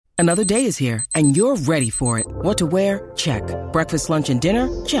Another day is here, and you're ready for it. What to wear? Check. Breakfast, lunch, and dinner?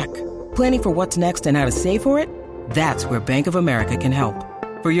 Check. Planning for what's next and how to save for it? That's where Bank of America can help.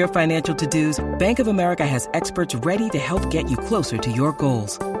 For your financial to-dos, Bank of America has experts ready to help get you closer to your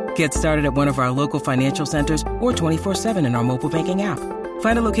goals. Get started at one of our local financial centers or 24/7 in our mobile banking app.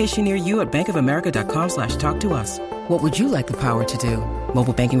 Find a location near you at bankofamerica.com/talktous. What would you like the power to do?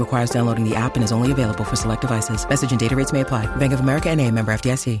 Mobile banking requires downloading the app and is only available for select devices. Message and data rates may apply. Bank of America N.A., member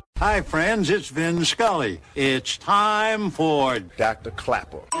FDIC. Hi, friends. It's Vin Scully. It's time for Dr.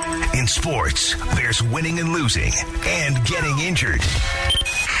 Clapper. In sports, there's winning and losing and getting injured.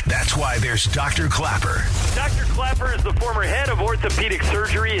 That's why there's Dr. Clapper. Dr. Clapper is the former head of orthopedic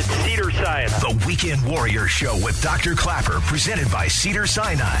surgery at Cedars-Sinai. The Weekend Warrior Show with Dr. Clapper, presented by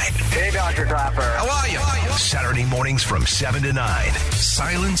Cedars-Sinai. Hey, Dr. Clapper. How are you? Saturday mornings from 7 to 9.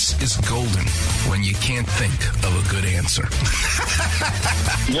 Silence is golden when you can't think of a good answer.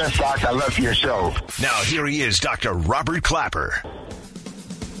 Yes, Doc, I love your show. Now, here he is, Dr. Robert Clapper.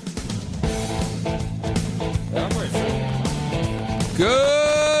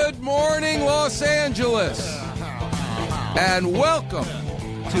 Good morning, Los Angeles, and welcome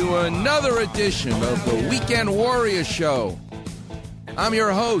to another edition of the Weekend Warrior Show. I'm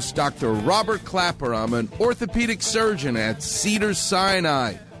your host, Dr. Robert Clapper. I'm an orthopedic surgeon at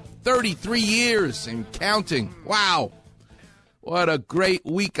Cedars-Sinai. 33 years and counting. Wow. What a great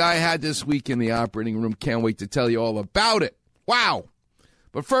week I had this week in the operating room. Can't wait to tell you all about it. Wow.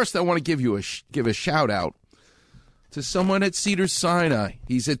 But first, I want to give a shout-out to someone at Cedars-Sinai.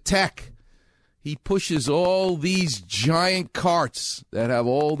 He's a tech. He pushes all these giant carts that have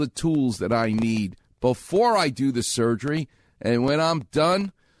all the tools that I need before I do the surgery. And when I'm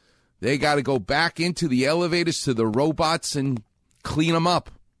done, they got to go back into the elevators to the robots and clean them up.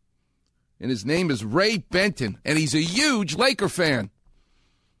 And his name is Ray Benton, and he's a huge Laker fan.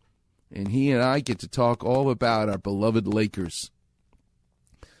 And he and I get to talk all about our beloved Lakers.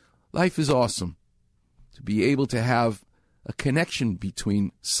 Life is awesome. To be able to have a connection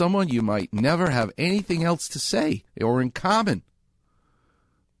between someone you might never have anything else to say or in common.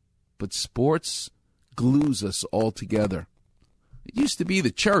 But sports glues us all together. It used to be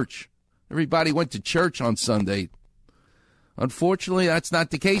the church. Everybody went to church on Sunday. Unfortunately, that's not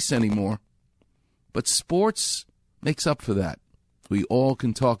the case anymore. But sports makes up for that. We all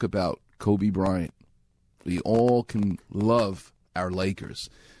can talk about Kobe Bryant. We all can love our Lakers.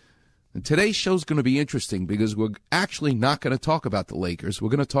 And today's show's going to be interesting because we're actually not going to talk about the Lakers. We're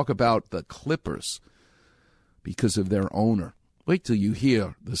going to talk about the Clippers because of their owner. Wait till you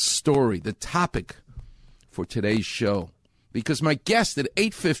hear the story, the topic for today's show. Because my guest at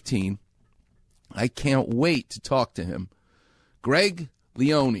 8:15, I can't wait to talk to him, Greg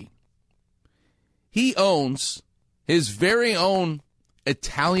Leone. He owns his very own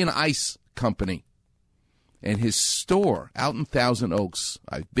Italian ice company. And his store out in Thousand Oaks,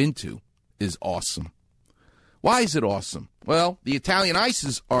 I've been to, is awesome. Why is it awesome? Well, the Italian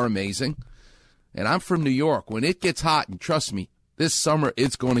ices are amazing. And I'm from New York. When it gets hot, and trust me, this summer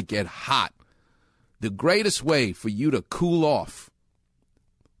it's going to get hot. The greatest way for you to cool off,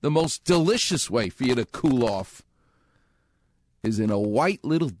 the most delicious way for you to cool off, is in a white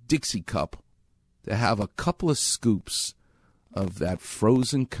little Dixie cup to have a couple of scoops of that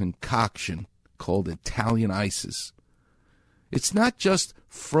frozen concoction called Italian ices. It's not just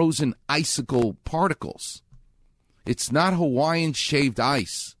frozen icicle particles. It's not Hawaiian shaved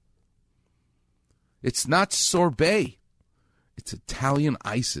ice. It's not sorbet. It's Italian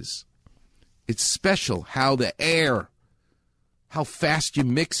ices. It's special how the air, how fast you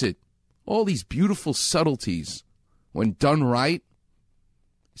mix it, all these beautiful subtleties. When done right,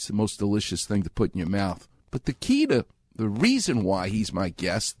 it's the most delicious thing to put in your mouth. But the key to the reason why he's my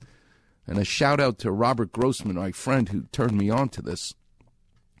guest, and a shout-out to Robert Grossman, my friend who turned me on to this,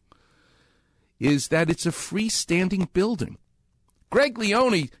 is that it's a freestanding building. Greg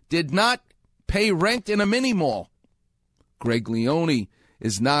Leone did not pay rent in a mini-mall. Greg Leone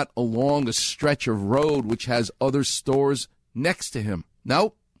is not along a stretch of road which has other stores next to him.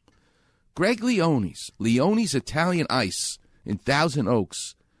 Nope. Greg Leone's Italian Ice in Thousand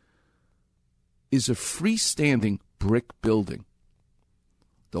Oaks is a freestanding brick building.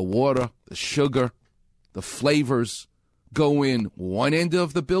 The water, the sugar, the flavors go in one end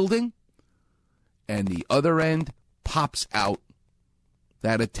of the building, and the other end pops out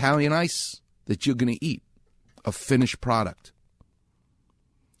that Italian ice that you're going to eat, a finished product.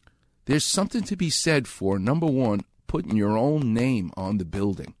 There's something to be said for, number one, putting your own name on the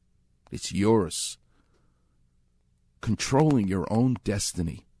building. It's yours. Controlling your own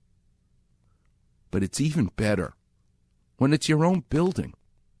destiny. But it's even better when it's your own building.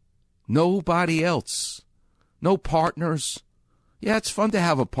 Nobody else. No partners. Yeah, it's fun to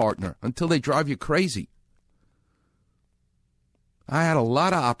have a partner until they drive you crazy. I had a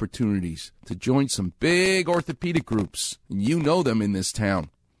lot of opportunities to join some big orthopedic groups, and you know them in this town.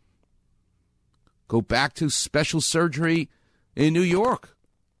 Go back to special surgery in New York.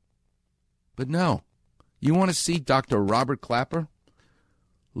 But no, you want to see Dr. Robert Klapper?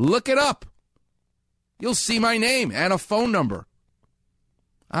 Look it up. You'll see my name and a phone number.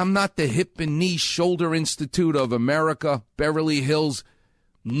 I'm not the Hip and Knee Shoulder Institute of America, Beverly Hills,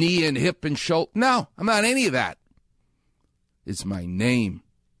 knee and hip and shoulder. No, I'm not any of that. It's my name.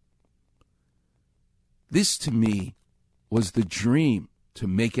 This, to me, was the dream to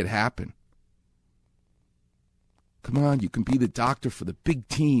make it happen. Come on, you can be the doctor for the big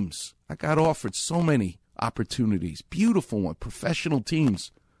teams. I got offered so many opportunities, beautiful ones, professional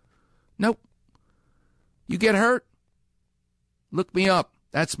teams. Nope. You get hurt? Look me up.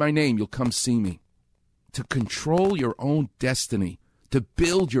 That's my name. You'll come see me. To control your own destiny, to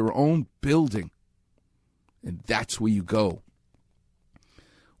build your own building. And that's where you go.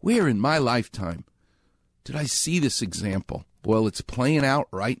 Where in my lifetime did I see this example? Well, it's playing out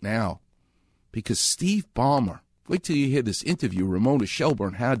right now. Because Steve Ballmer, wait till you hear this interview Ramona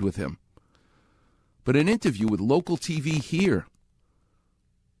Shelburne had with him. But an interview with local TV here.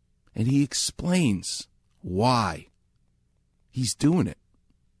 And he explains why he's doing it.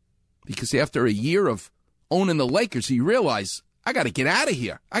 Because after a year of owning the Lakers, he realized, I got to get out of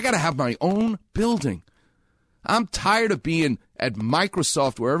here. I got to have my own building. I'm tired of being at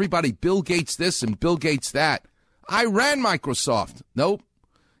Microsoft where everybody Bill Gates this and Bill Gates that. I ran Microsoft. Nope.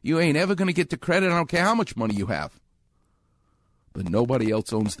 You ain't ever going to get the credit. I don't care how much money you have. But nobody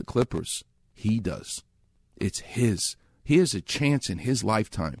else owns the Clippers. He does. It's his. He has a chance in his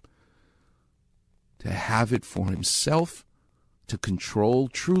lifetime to have it for himself, to control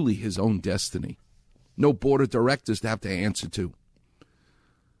truly his own destiny. No board of directors to have to answer to.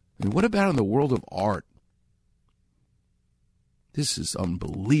 And what about in the world of art? This is an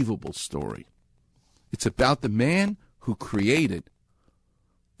unbelievable story. It's about the man who created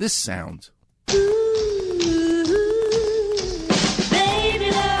this sound. That's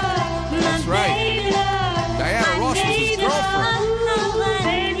right. Diana Ross was his girlfriend.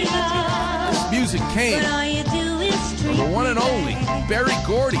 This music came from the one and only Berry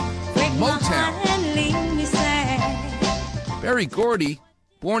Gordy from Motown. Berry Gordy,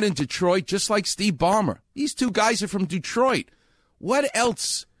 born in Detroit, just like Steve Ballmer. These two guys are from Detroit. What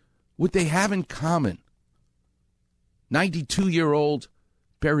else would they have in common? 92-year-old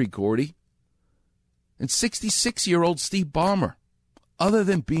Berry Gordy and 66-year-old Steve Ballmer, other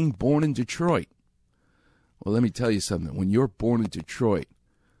than being born in Detroit. Well, let me tell you something. When you're born in Detroit,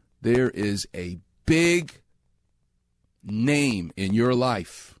 there is a big name in your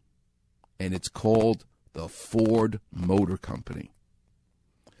life, and it's called the Ford Motor Company.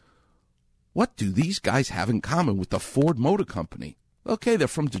 What do these guys have in common with the Ford Motor Company? Okay, they're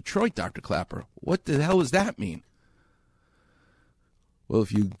from Detroit, Dr. Klapper. What the hell does that mean? Well,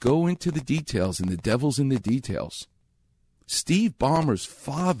 if you go into the details, and the devil's in the details, Steve Ballmer's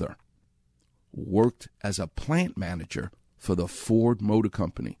father worked as a plant manager for the Ford Motor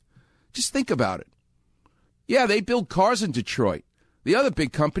Company. Just think about it. Yeah, they build cars in Detroit. The other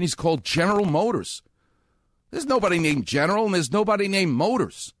big company's called General Motors. There's nobody named General, and there's nobody named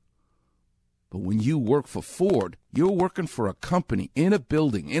Motors. But when you work for Ford, you're working for a company in a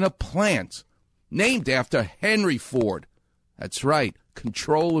building, in a plant, named after Henry Ford. That's right,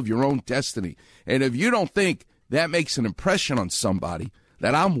 control of your own destiny. And if you don't think that makes an impression on somebody,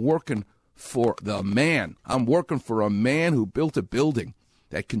 that I'm working for the man, I'm working for a man who built a building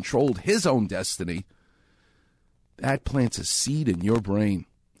that controlled his own destiny, that plants a seed in your brain.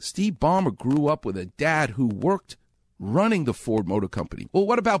 Steve Ballmer grew up with a dad who worked running the Ford Motor Company. Well,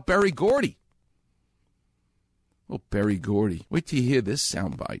 what about Berry Gordy? Well, Berry Gordy, wait till you hear this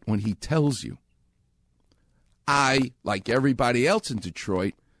soundbite when he tells you, I, like everybody else in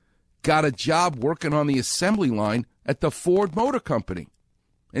Detroit, got a job working on the assembly line at the Ford Motor Company.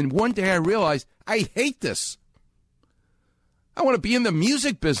 And one day I realized, I hate this. I want to be in the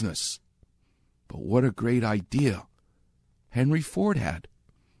music business. But what a great idea Henry Ford had.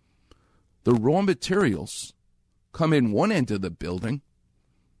 The raw materials come in one end of the building,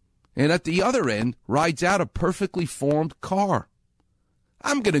 and at the other end rides out a perfectly formed car.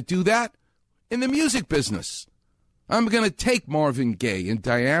 I'm going to do that in the music business. I'm going to take Marvin Gaye and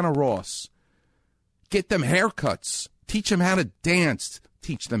Diana Ross, get them haircuts, teach them how to dance,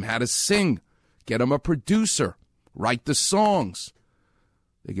 teach them how to sing, get them a producer, write the songs.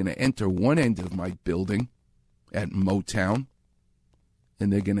 They're going to enter one end of my building at Motown,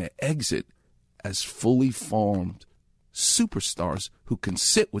 and they're going to exit as fully formed superstars who can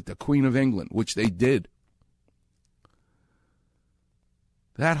sit with the Queen of England, which they did.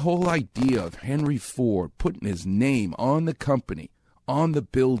 That whole idea of Henry Ford putting his name on the company, on the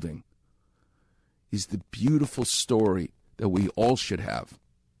building, is the beautiful story that we all should have.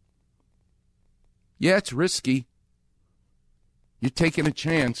 Yeah, it's risky. You're taking a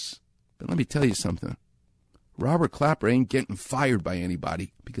chance. But let me tell you something. Robert Clapper ain't getting fired by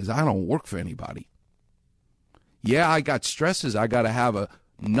anybody because I don't work for anybody. Yeah, I got stresses. I got to have a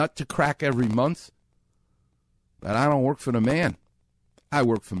nut to crack every month. But I don't work for the man. I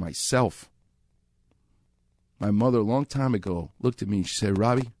work for myself. My mother, a long time ago, looked at me and she said,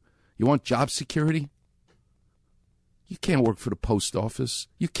 Robbie, you want job security? You can't work for the post office.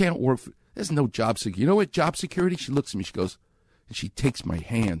 You can't work for... There's no job security. You know what job security? She looks at me, she goes, and she takes my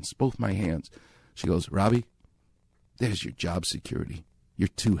hands, both my hands. She goes, Robbie, there's your job security. Your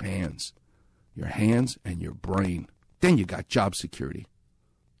two hands. Your hands and your brain. Then you got job security.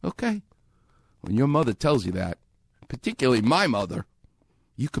 Okay. When your mother tells you that, particularly my mother,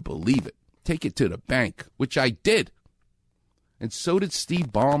 you could believe it. Take it to the bank, which I did. And so did Steve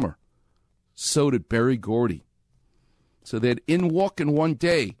Ballmer. So did Berry Gordy. So they'd in walking one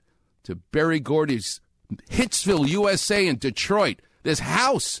day to Berry Gordy's Hitsville, USA in Detroit. This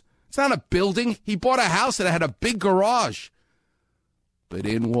house. It's not a building. He bought a house that had a big garage. But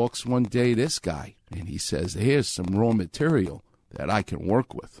in walks one day this guy, and he says, here's some raw material that I can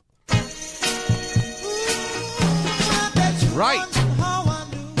work with. That's right.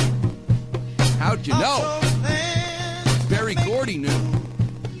 How'd you know? Berry Gordy knew.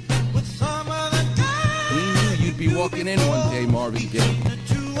 He knew you'd be walking in one day, Marvin Gaye.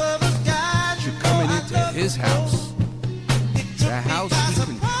 You're coming into his house. The house he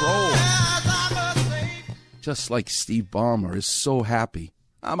controls. Just like Steve Ballmer is so happy.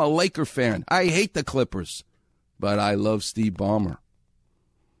 I'm a Laker fan. I hate the Clippers. But I love Steve Ballmer.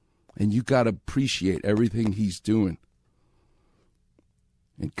 And you got to appreciate everything he's doing.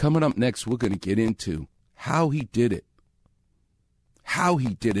 And coming up next, we're going to get into how he did it. How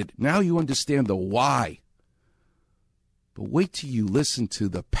he did it. Now you understand the why. But wait till you listen to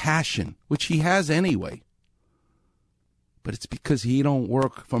the passion, which he has anyway. But it's because he don't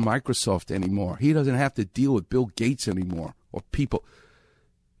work for Microsoft anymore. He doesn't have to deal with Bill Gates anymore or people.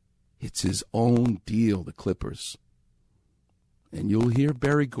 It's his own deal, the Clippers. And you'll hear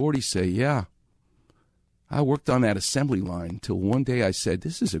Berry Gordy say, yeah, I worked on that assembly line until one day I said,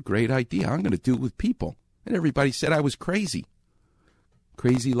 this is a great idea. I'm going to do it with people. And everybody said I was crazy.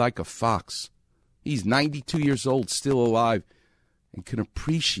 Crazy like a fox. He's 92 years old, still alive, and can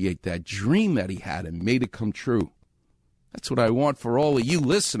appreciate that dream that he had and made it come true. That's what I want for all of you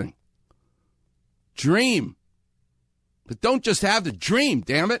listening. Dream. But don't just have the dream,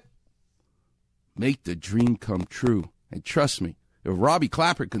 damn it. Make the dream come true. And trust me, if Robbie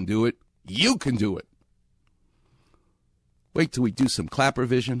Clapper can do it, you can do it. Wait till we do some Clapper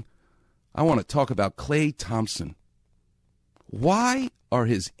vision. I want to talk about Klay Thompson. Why are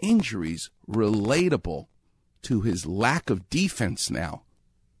his injuries relatable to his lack of defense now?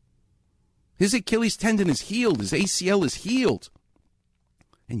 His Achilles tendon is healed. His ACL is healed.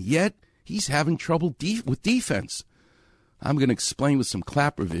 And yet, he's having trouble with defense. I'm going to explain with some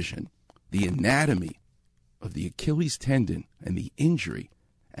Clapper vision the anatomy of the Achilles tendon and the injury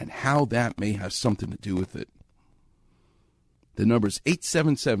and how that may have something to do with it. The number's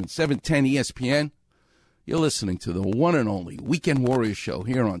 877-710-ESPN. You're listening to the one and only Weekend Warrior Show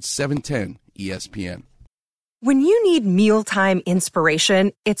here on 710 ESPN. When you need mealtime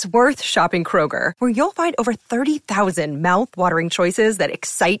inspiration, it's worth shopping Kroger, where you'll find over 30,000 mouth-watering choices that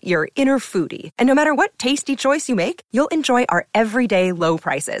excite your inner foodie. And no matter what tasty choice you make, you'll enjoy our everyday low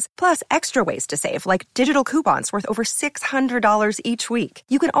prices, plus extra ways to save, like digital coupons worth over $600 each week.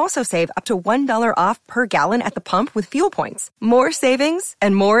 You can also save up to $1 off per gallon at the pump with fuel points. More savings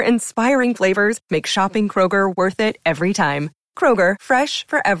and more inspiring flavors make shopping Kroger worth it every time. Kroger, fresh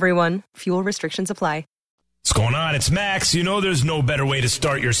for everyone. Fuel restrictions apply. What's going on? It's Max. You know there's no better way to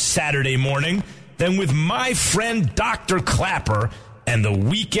start your Saturday morning than with my friend Dr. Clapper and the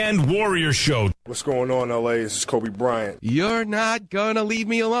Weekend Warrior Show. What's going on, LA? This is Kobe Bryant. You're not going to leave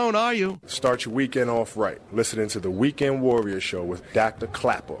me alone, are you? Start your weekend off right. Listening to the Weekend Warrior Show with Dr.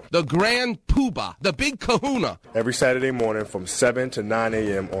 Clapper. The Grand Poobah, the Big Kahuna. Every Saturday morning from 7 to 9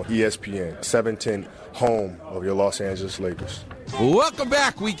 a.m. on ESPN, 710, home of your Los Angeles Lakers. Welcome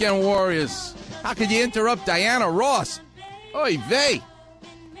back, Weekend Warriors. How could you interrupt Diana Ross? Oy vey.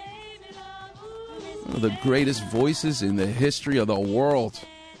 One of the greatest voices in the history of the world.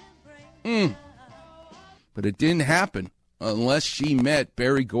 But it didn't happen unless she met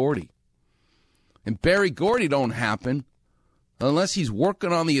Berry Gordy. And Berry Gordy don't happen unless he's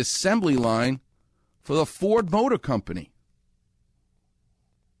working on the assembly line for the Ford Motor Company.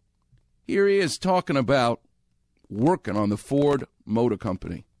 Here he is talking about working on the Ford Motor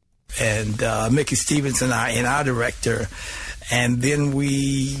Company. And Mickey Stevens and our director, and then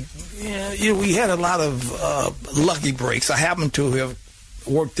we had a lot of lucky breaks. I happened to have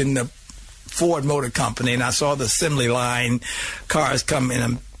worked in the Ford Motor Company, and I saw the assembly line cars come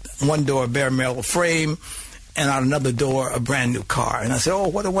in one door, a bare metal frame, and out another door, a brand new car. And I said, oh,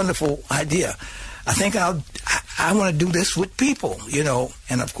 what a wonderful idea. I think I want to do this with people,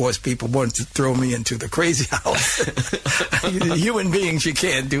 And, of course, people wanted to throw me into the crazy house. Human beings, you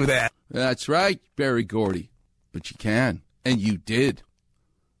can't do that. That's right, Berry Gordy. But you can, and you did.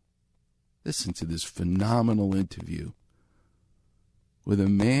 Listen to this phenomenal interview with a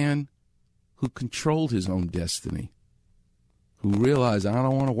man who controlled his own destiny, who realized, I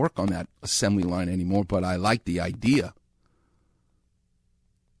don't want to work on that assembly line anymore, but I like the idea.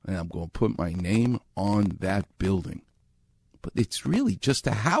 And I'm going to put my name on that building. But it's really just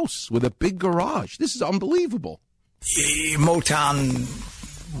a house with a big garage. This is unbelievable. Motown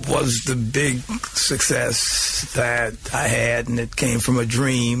was the big success that I had, and it came from a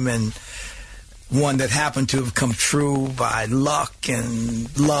dream, and one that happened to have come true by luck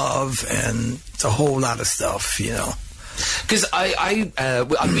and love and a whole lot of stuff, Because I've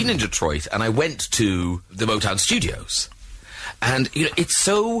been in Detroit, and I went to the Motown studios. And, it's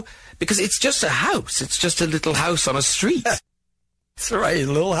so... Because it's just a house. It's just a little house on a street. That's right, a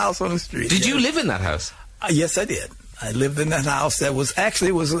little house on a street. Did you live in that house? Yes, I did. I lived in that house that was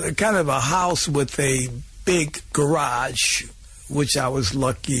kind of a house with a big garage, which I was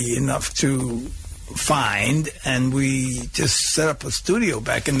lucky enough to find, and we just set up a studio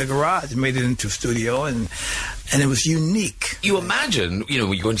back in the garage, made it into a studio, and it was unique. You imagine,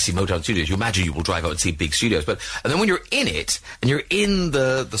 when you're going to see Motown studios, you imagine you will drive out and see big studios, and then when you're in it, and you're in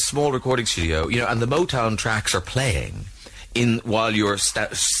the small recording studio, and the Motown tracks are playing while you're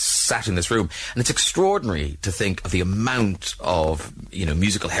sat in this room, and it's extraordinary to think of the amount of,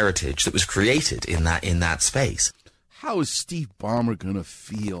 musical heritage that was created in that space. How is Steve Ballmer going to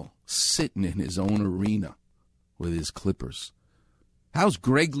feel sitting in his own arena with his Clippers? How's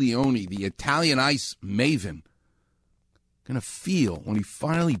Greg Leone, the Italian ice maven, going to feel when he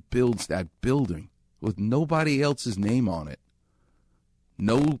finally builds that building with nobody else's name on it?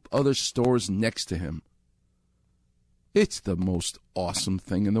 No other stores next to him. It's the most awesome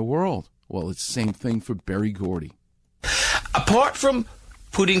thing in the world. Well, it's the same thing for Berry Gordy. Apart from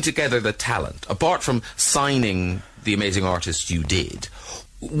putting together the talent, apart from signing the amazing artists you did,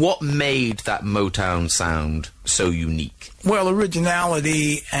 what made that Motown sound so unique? Well,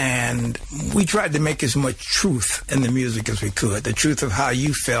 originality, and we tried to make as much truth in the music as we could. The truth of how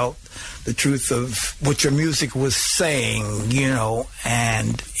you felt, the truth of what your music was saying,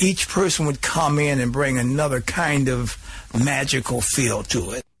 and each person would come in and bring another kind of magical feel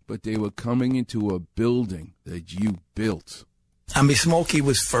to it. But they were coming into a building that you built. Smokey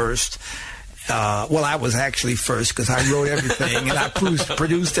was first. I was actually first because I wrote everything and I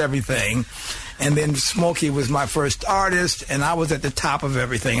produced everything. And then Smokey was my first artist, and I was at the top of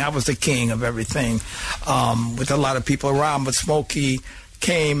everything. I was the king of everything with a lot of people around. But Smokey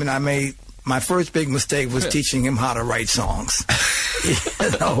came, and I made my first big mistake was teaching him how to write songs.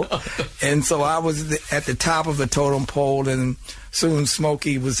 And so I was at the top of the totem pole, and soon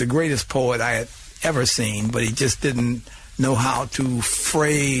Smokey was the greatest poet I had ever seen, but he just didn't know how to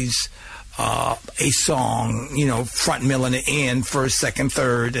phrase a song, front, middle, and the end, first, second,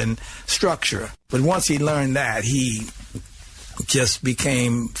 third, and structure. But once he learned that, he just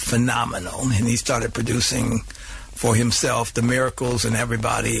became phenomenal, and he started producing for himself, the Miracles and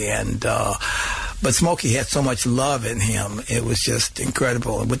everybody. And but Smokey had so much love in him; it was just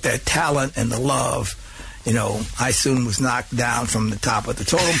incredible. And with that talent and the love, I soon was knocked down from the top of the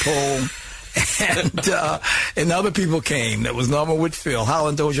totem pole. And other people came. There was Norman Whitfield,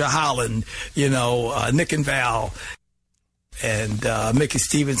 Holland Dozier Holland, Nick and Val, and Mickey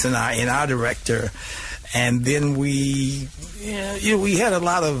Stevens and our director. And then we had a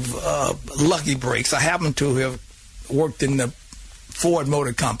lot of lucky breaks. I happened to have worked in the Ford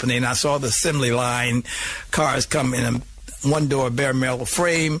Motor Company, and I saw the assembly line cars come in one door, a bare metal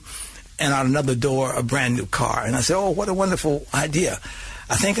frame, and out another door, a brand new car. And I said, oh, what a wonderful idea.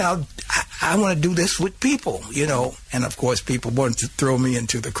 I think I want to do this with people, And, of course, people wanted to throw me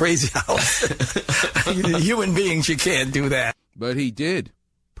into the crazy house. Human beings, you can't do that. But he did.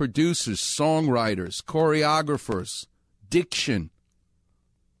 Producers, songwriters, choreographers, diction.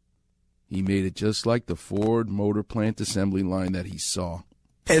 He made it just like the Ford Motor Plant assembly line that he saw.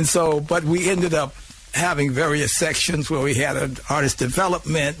 And so, but we ended up having various sections where we had an artist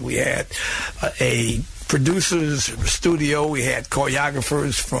development, we had a producer's studio, we had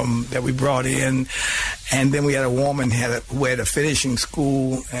choreographers that we brought in, and then we had a woman who had a finishing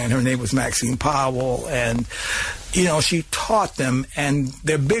school, and her name was Maxine Powell, and she taught them, and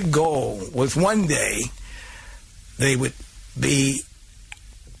their big goal was one day they would be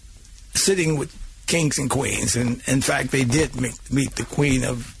sitting with kings and queens, and in fact they did meet the Queen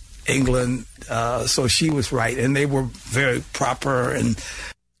of England, so she was right, and they were very proper. And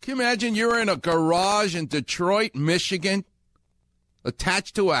can you imagine you're in a garage in Detroit, Michigan,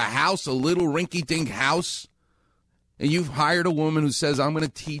 attached to a house, a little rinky-dink house, and you've hired a woman who says, I'm going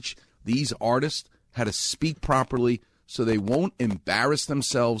to teach these artists how to speak properly so they won't embarrass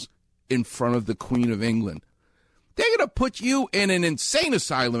themselves in front of the Queen of England. They're going to put you in an insane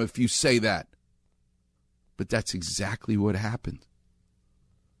asylum if you say that. But that's exactly what happened.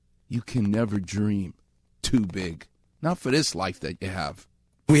 You can never dream too big. Not for this life that you have.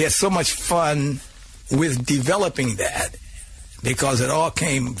 We had so much fun with developing that because it all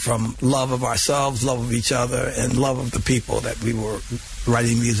came from love of ourselves, love of each other, and love of the people that we were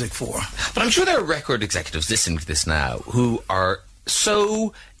writing music for. But I'm sure there are record executives listening to this now who are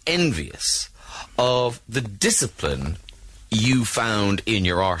so envious of the discipline you found in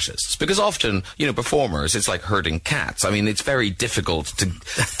your artists, because often, performers, it's like herding cats. I mean, it's very difficult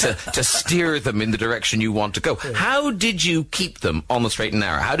to steer them in the direction you want to go. How did you keep them on the straight and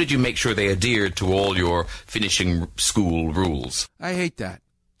narrow? How did you make sure they adhered to all your finishing school rules? I hate that.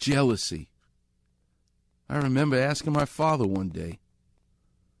 Jealousy. I remember asking my father one day,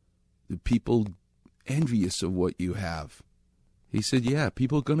 "Do people envious of what you have?" He said, "Yeah,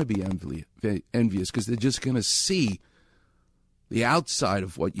 people are going to be envious because they're just going to see the outside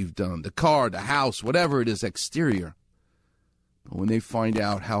of what you've done, the car, the house, whatever it is, exterior. But when they find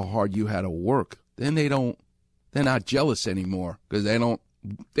out how hard you had to work, then they're not jealous anymore because they don't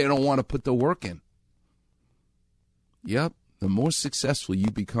want to put the work in." Yep, the more successful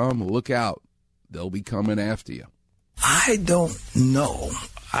you become, look out. They'll be coming after you. I don't know.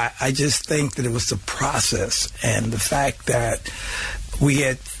 I just think that it was the process and the fact that we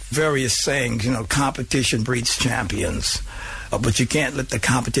had various sayings, competition breeds champions. But you can't let the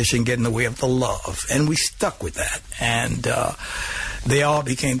competition get in the way of the love. And we stuck with that. And they all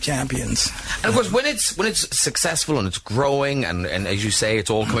became champions. And of course, when it's successful and it's growing, and as you say, it's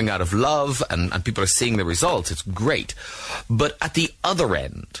all coming out of love, and people are seeing the results, it's great. But at the other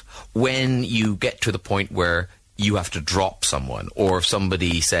end, when you get to the point where you have to drop someone, or if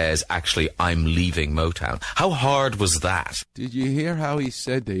somebody says, actually, I'm leaving Motown, how hard was that? Did you hear how he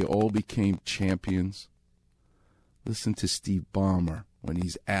said they all became champions? Listen to Steve Ballmer when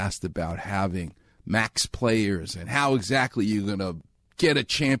he's asked about having max players and how exactly you're going to get a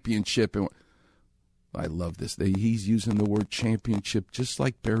championship. And I love this. He's using the word championship just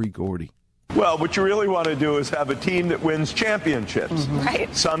like Berry Gordy. Well, what you really want to do is have a team that wins championships. Mm-hmm.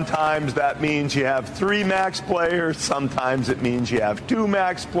 Right. Sometimes that means you have 3 max players. Sometimes it means you have 2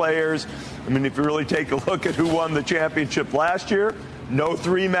 max players. I mean, if you really take a look at who won the championship last year, no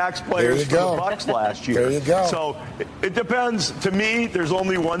 3 max players for the Bucks last year. There you go. So it depends. To me, there's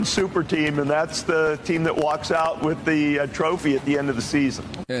only one super team, and that's the team that walks out with the trophy at the end of the season.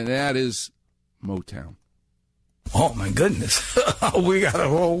 And that is Motown. Oh, my goodness. We got a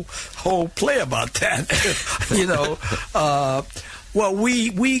whole play about that. Well,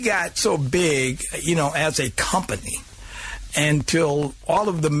 we got so big, as a company, until all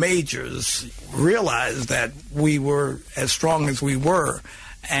of the majors realized that we were as strong as we were.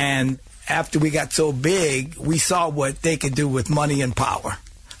 And after we got so big, we saw what they could do with money and power.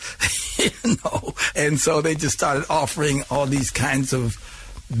 And so they just started offering all these kinds of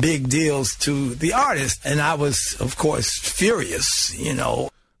big deals to the artists. And I was, of course, furious,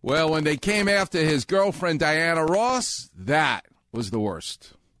 Well, when they came after his girlfriend, Diana Ross, that was the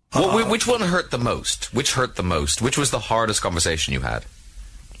worst. Well, which one hurt the most? Which hurt the most? Which was the hardest conversation you had?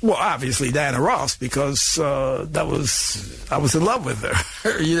 Well, obviously Diana Ross, because I was in love with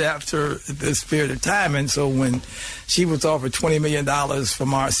her after this period of time. And so when she was offered $20 million from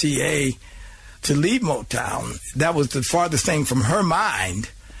RCA to leave Motown, that was the farthest thing from her mind.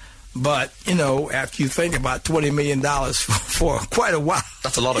 But, after you think about $20 million for quite a while.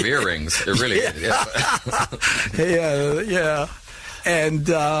 That's a lot of earrings. It really is. Yeah. And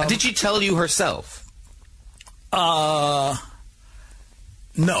did she tell you herself? No,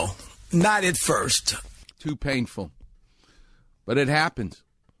 not at first. Too painful. But it happened.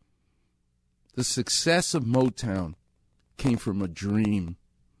 The success of Motown came from a dream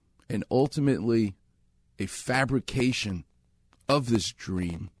and ultimately a fabrication of this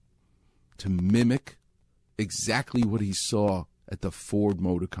dream to mimic exactly what he saw at the Ford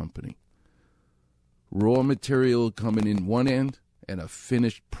Motor Company. Raw material coming in one end and a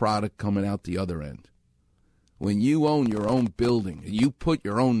finished product coming out the other end. When you own your own building and you put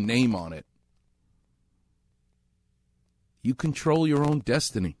your own name on it, you control your own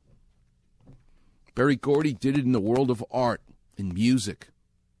destiny. Berry Gordy did it in the world of art and music.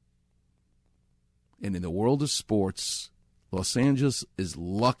 And in the world of sports, Los Angeles is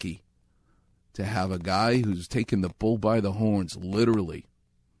lucky to have a guy who's taken the bull by the horns, literally.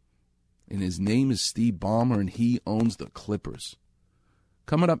 And his name is Steve Ballmer, and he owns the Clippers.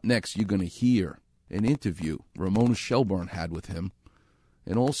 Coming up next, you're going to hear an interview Ramona Shelburne had with him,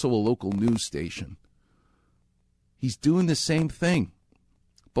 and also a local news station. He's doing the same thing.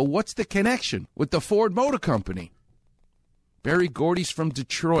 But what's the connection with the Ford Motor Company? Berry Gordy's from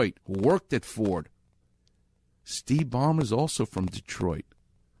Detroit, worked at Ford. Steve Ballmer's also from Detroit.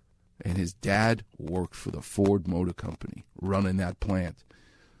 And his dad worked for the Ford Motor Company, running that plant.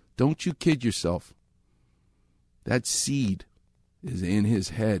 Don't you kid yourself. That seed is in his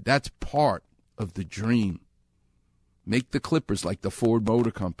head. That's part of the dream. Make the Clippers like the Ford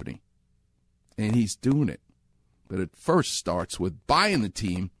Motor Company. And he's doing it. But it first starts with buying the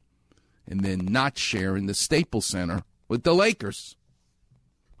team and then not sharing the Staples Center with the Lakers.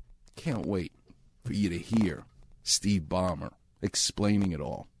 Can't wait for you to hear Steve Ballmer explaining it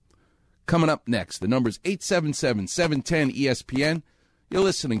all. Coming up next, the number's 877-710-ESPN. You're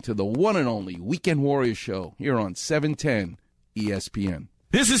listening to the one and only Weekend Warrior Show here on 710 ESPN.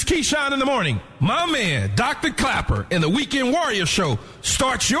 This is Keyshawn in the morning. My man, Dr. Clapper, and the Weekend Warrior Show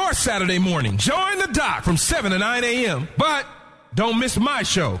starts your Saturday morning. Join the doc from 7 to 9 a.m. But don't miss my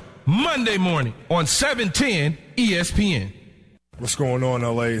show, Monday morning on 710 ESPN. What's going on,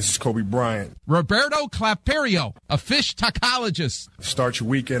 LA? This is Kobe Bryant. Roberto Claperio, a fish tacologist. Start your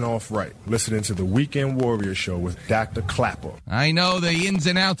weekend off right. Listening to the Weekend Warrior Show with Dr. Clapper. I know the ins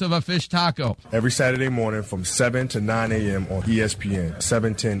and outs of a fish taco. Every Saturday morning from 7 to 9 a.m. on ESPN,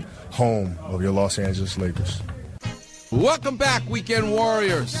 710, home of your Los Angeles Lakers. Welcome back, Weekend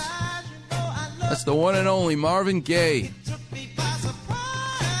Warriors. That's the one and only Marvin Gaye.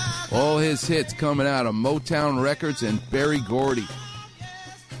 All his hits coming out of Motown Records and Berry Gordy.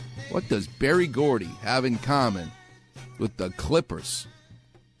 What does Berry Gordy have in common with the Clippers?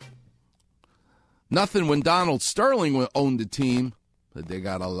 Nothing when Donald Sterling owned the team, but they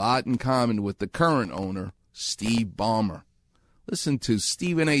got a lot in common with the current owner, Steve Ballmer. Listen to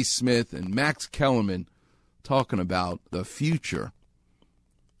Stephen A. Smith and Max Kellerman talking about the future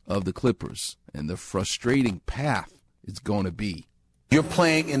of the Clippers and the frustrating path it's going to be. You're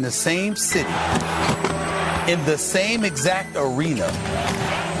playing in the same city, in the same exact arena.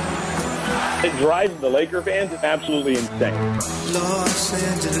 It drives the Laker fans absolutely insane. Los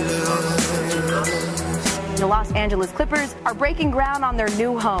Angeles. The Los Angeles Clippers are breaking ground on their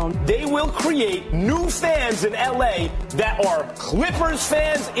new home. They will create new fans in LA that are Clippers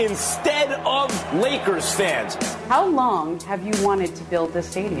fans instead of Lakers fans. How long have you wanted to build this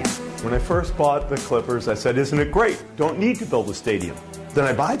stadium? When I first bought the Clippers, I said, isn't it great? Don't need to build a stadium. Then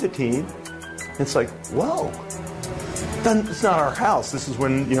I buy the team. It's like, whoa, it's not our house. This is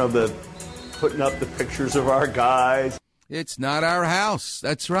when, the putting up the pictures of our guys. It's not our house.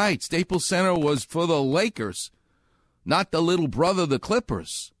 That's right. Staples Center was for the Lakers, not the little brother of the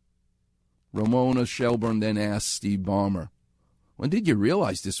Clippers. Ramona Shelburne then asked Steve Ballmer, when did you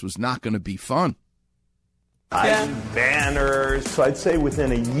realize this was not going to be fun? Banners. So I'd say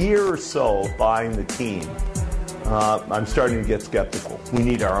within a year or so of buying the team, I'm starting to get skeptical. We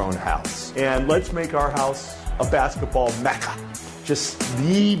need our own house. And let's make our house a basketball mecca. Just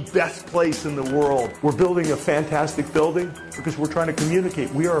the best place in the world. We're building a fantastic building because we're trying to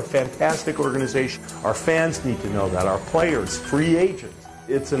communicate. We are a fantastic organization. Our fans need to know that. Our players, free agents.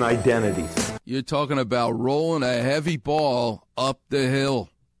 It's an identity thing. You're talking about rolling a heavy ball up the hill.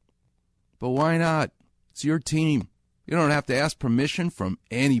 But why not? It's your team. You don't have to ask permission from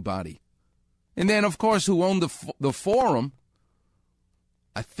anybody. And then, of course, who owned the Forum?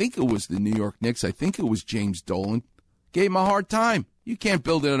 I think it was the New York Knicks. I think it was James Dolan. Gave him a hard time. You can't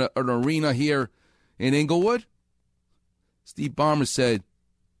build an arena here in Inglewood. Steve Ballmer said,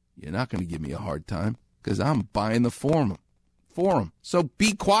 you're not going to give me a hard time because I'm buying the Forum. So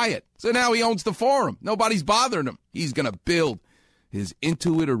be quiet. So now he owns the Forum. Nobody's bothering him. He's going to build his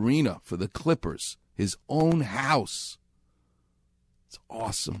Intuit Arena for the Clippers, his own house. It's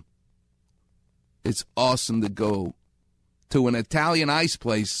awesome. It's awesome to go to an Italian ice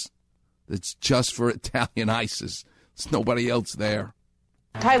place that's just for Italian ices. There's nobody else there.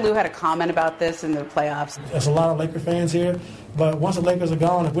 Ty Lue had a comment about this in the playoffs. There's a lot of Laker fans here, but once the Lakers are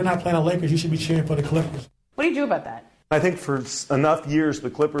gone, if we're not playing the Lakers, you should be cheering for the Clippers. What do you do about that? I think for enough years the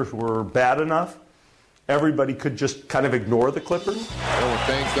Clippers were bad enough, everybody could just kind of ignore the Clippers. And when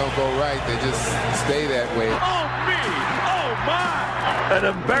things don't go right, they just stay that way. Oh, me! Oh, my! An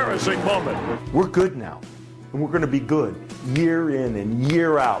embarrassing moment. We're good now, and we're going to be good year in and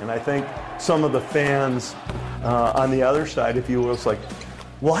year out. And I think some of the fans on the other side, if you will, it's like,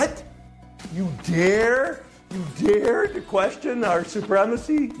 what? You dare to question our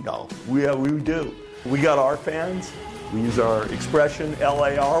supremacy? No, we do. We got our fans. We use our expression,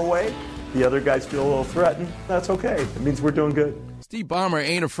 LA our way. The other guys feel a little threatened. That's okay. It means we're doing good. Steve Ballmer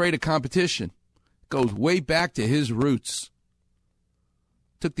ain't afraid of competition. Goes way back to his roots.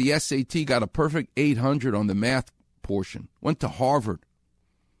 Took the SAT, got a perfect 800 on the math portion. Went to Harvard.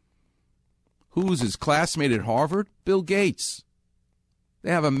 Who was his classmate at Harvard? Bill Gates.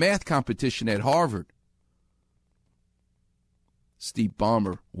 They have a math competition at Harvard. Steve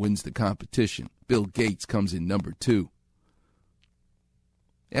Ballmer wins the competition. Bill Gates comes in number 2.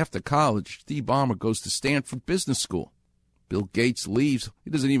 After college, Steve Ballmer goes to Stanford Business School. Bill Gates leaves.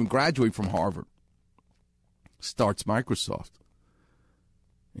 He doesn't even graduate from Harvard. Starts Microsoft.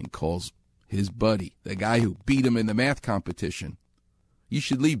 And calls his buddy, the guy who beat him in the math competition, you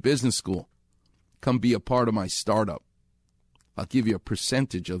should leave business school. Come be a part of my startup. I'll give you a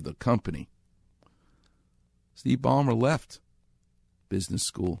percentage of the company. Steve Ballmer left business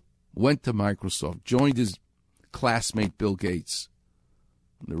school, went to Microsoft, joined his classmate Bill Gates.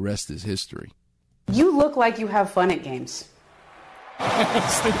 And the rest is history. You look like you have fun at games.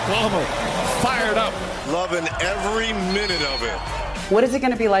 Steve Ballmer, fired up. Loving every minute of it. What is it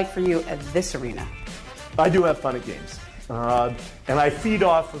going to be like for you at this arena? I do have fun at games. And I feed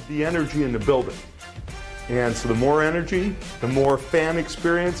off of the energy in the building. And so the more energy, the more fan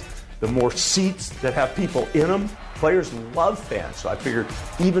experience, the more seats that have people in them. Players love fans. So I figured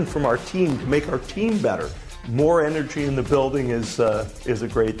even from our team, to make our team better, more energy in the building is a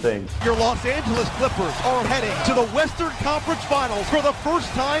great thing. Your Los Angeles Clippers are heading to the Western Conference Finals for the first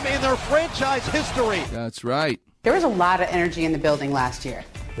time in their franchise history. That's right. There was a lot of energy in the building last year.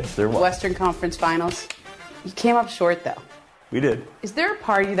 Yes, there was. Western Conference Finals. You came up short, though. We did. Is there a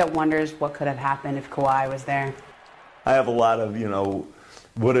part of you that wonders what could have happened if Kawhi was there? I have a lot of,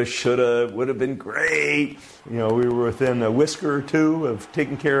 woulda, shoulda, would have been great. We were within a whisker or two of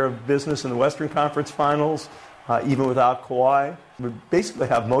taking care of business in the Western Conference Finals, even without Kawhi. We basically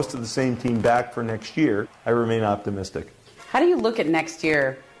have most of the same team back for next year. I remain optimistic. How do you look at next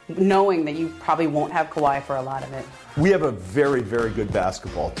year, knowing that you probably won't have Kawhi for a lot of it? We have a very, very good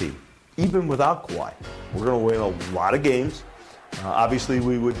basketball team, even without Kawhi. We're going to win a lot of games. Obviously,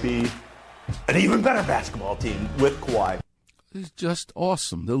 we would be an even better basketball team with Kawhi. It's just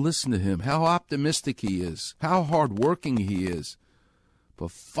awesome to listen to him, how optimistic he is, how hardworking he is.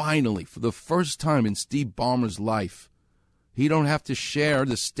 But finally, for the first time in Steve Ballmer's life, he don't have to share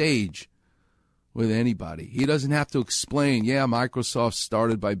the stage with anybody. He doesn't have to explain, Microsoft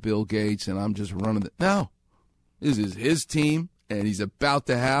started by Bill Gates and I'm just running it. No, this is his team and he's about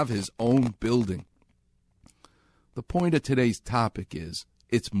to have his own building. The point of today's topic is,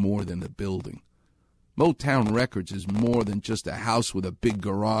 it's more than a building. Motown Records is more than just a house with a big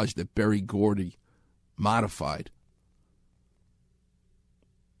garage that Berry Gordy modified.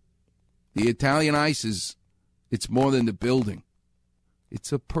 The Italian Ice it's more than the building.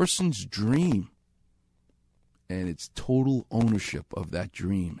 It's a person's dream. And it's total ownership of that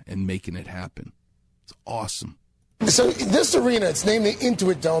dream and making it happen. It's awesome. So this arena, it's named the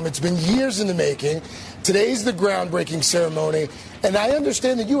Intuit Dome. It's been years in the making. Today's the groundbreaking ceremony. And I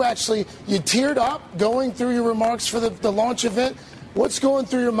understand that you teared up going through your remarks for the launch event. What's going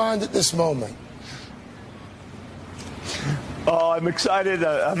through your mind at this moment? Oh, I'm excited.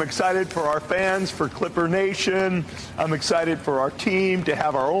 I'm excited for our fans, for Clipper Nation. I'm excited for our team to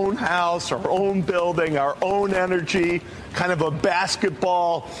have our own house, our own building, our own energy, kind of a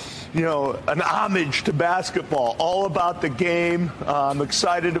basketball, an homage to basketball, all about the game. I'm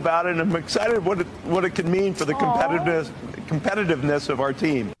excited about it, and I'm excited what it can mean for the competitiveness of our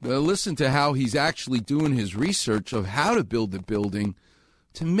team. Listen to how he's actually doing his research of how to build the building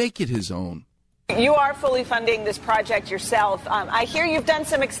to make it his own. You are fully funding this project yourself. I hear you've done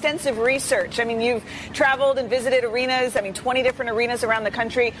some extensive research. You've traveled and visited arenas, 20 different arenas around the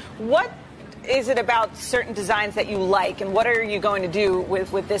country. What is it about certain designs that you like, and what are you going to do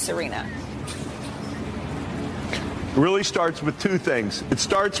with this arena? It really starts with two things. It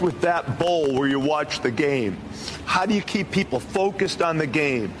starts with that bowl where you watch the game. How do you keep people focused on the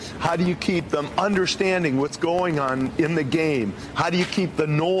game? How do you keep them understanding what's going on in the game? How do you keep the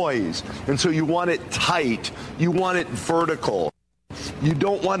noise? And so you want it tight. You want it vertical. You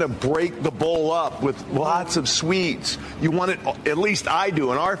don't want to break the bowl up with lots of sweets. You want it, at least I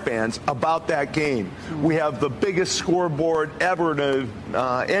do, and our fans, about that game. We have the biggest scoreboard ever in a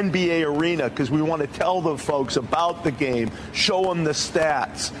NBA arena because we want to tell the folks about the game, show them the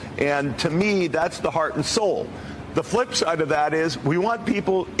stats. And to me, that's the heart and soul. The flip side of that is we want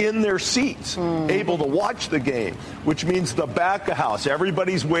people in their seats, able to watch the game, which means the back of house.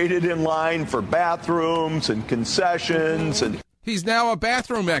 Everybody's waited in line for bathrooms and concessions and... He's now a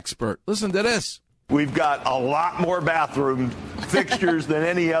bathroom expert. Listen to this. We've got a lot more bathroom fixtures than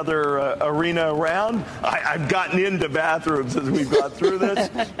any other arena around. I've gotten into bathrooms as we've gone through this,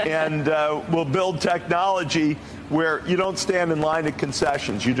 and we'll build technology where you don't stand in line at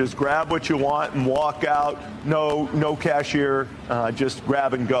concessions. You just grab what you want and walk out. No cashier, just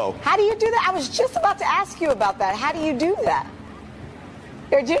grab and go. How do you do that? I was just about to ask you about that. How do you do that?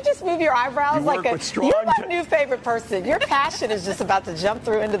 Did you just move your eyebrows you're my new favorite person. Your passion is just about to jump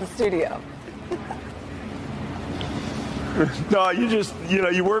through into the studio. No,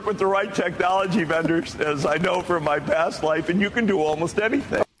 you work with the right technology vendors, as I know from my past life, and you can do almost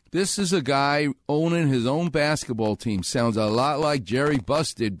anything. This is a guy owning his own basketball team. Sounds a lot like Jerry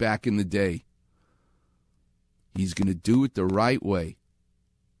Buss did back in the day. He's going to do it the right way.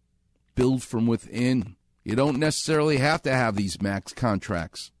 Build from within. You don't necessarily have to have these max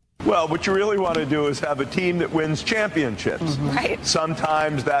contracts. Well, what you really want to do is have a team that wins championships. Right.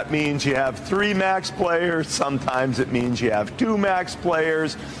 Sometimes that means you have 3 max players. Sometimes it means you have 2 max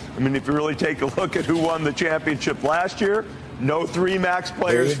players. I mean, if you really take a look at who won the championship last year, no 3 max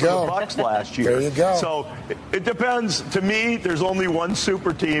players for the Bucks last year. There you go. So it depends. To me, there's only one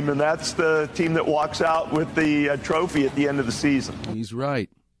super team, and that's the team that walks out with the trophy at the end of the season. He's right.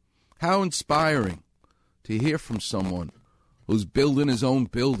 How inspiring to hear from someone who's building his own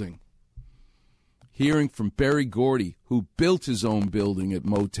building. Hearing from Berry Gordy, who built his own building at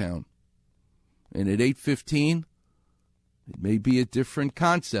Motown. And at 8:15, it may be a different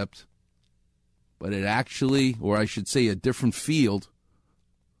concept, but it actually, or I should say a different field,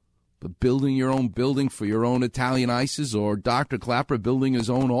 but building your own building for your own Italian ices, or Dr. Clapper building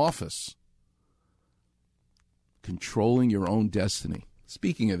his own office. Controlling your own destiny.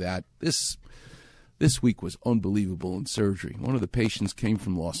 Speaking of that, this week was unbelievable in surgery. One of the patients came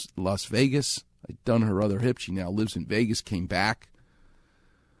from Las Vegas. I'd done her other hip. She now lives in Vegas, came back.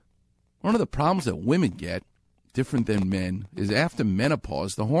 One of the problems that women get, different than men, is after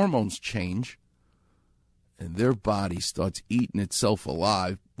menopause, the hormones change, and their body starts eating itself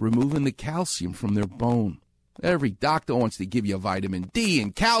alive, removing the calcium from their bone. Every doctor wants to give you vitamin D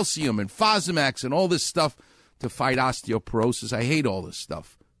and calcium and Fosamax and all this stuff to fight osteoporosis. I hate all this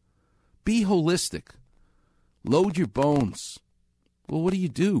stuff. Be holistic. Load your bones. Well, what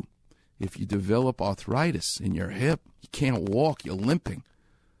do? If you develop arthritis in your hip, you can't walk, you're limping.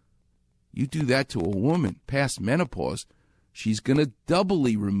 You do that to a woman past menopause, she's going to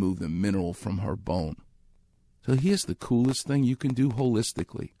doubly remove the mineral from her bone. So here's the coolest thing you can do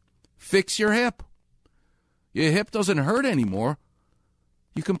holistically. Fix your hip. Your hip doesn't hurt anymore.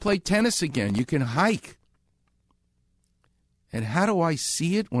 You can play tennis again. You can hike. And how do I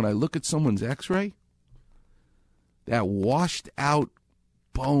see it when I look at someone's x-ray? That washed out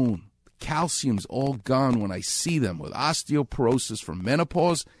bone. Calcium's all gone when I see them with osteoporosis from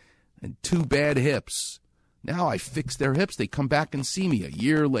menopause and 2 bad hips. Now I fix their hips. They come back and see me a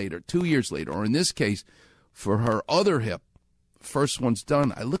year later, 2 years later, or in this case, for her other hip, first one's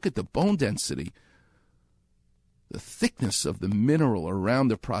done. I look at the bone density, the thickness of the mineral around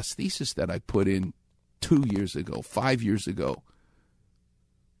the prosthesis that I put in 2 years ago, 5 years ago.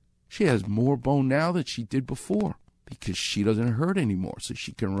 She has more bone now than she did before because she doesn't hurt anymore, so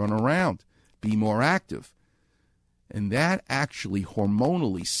she can run around, be more active. And that actually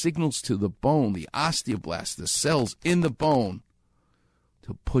hormonally signals to the bone, the osteoblasts, the cells in the bone,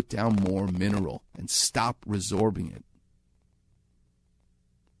 to put down more mineral and stop resorbing it.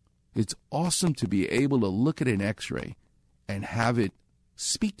 It's awesome to be able to look at an x-ray and have it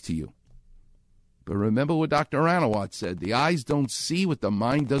speak to you. But remember what Dr. Ranawat said, the eyes don't see what the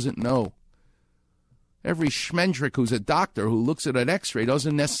mind doesn't know. Every schmendrick who's a doctor who looks at an x-ray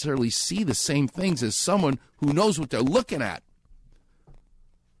doesn't necessarily see the same things as someone who knows what they're looking at.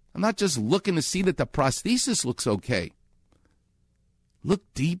 I'm not just looking to see that the prosthesis looks okay. Look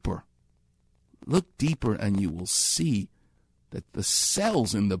deeper. Look deeper and you will see that the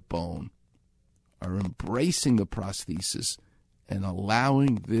cells in the bone are embracing the prosthesis and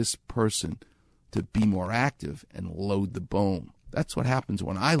allowing this person to be more active and load the bone. That's what happens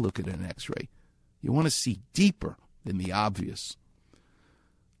when I look at an x-ray. You want to see deeper than the obvious.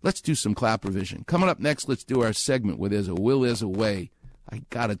 Let's do some Clapper vision. Coming up next, let's do our segment where there's a will, there's a way. I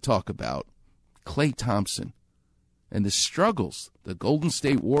got to talk about Klay Thompson and the struggles the Golden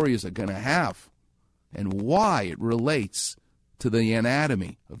State Warriors are going to have and why it relates to the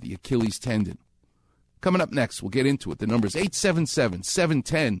anatomy of the Achilles tendon. Coming up next, we'll get into it. The number is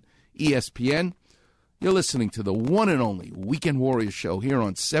 877-710-ESPN. You're listening to the one and only Weekend Warriors show here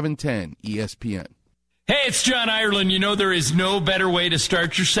on 710 ESPN. Hey, it's John Ireland. You know there is no better way to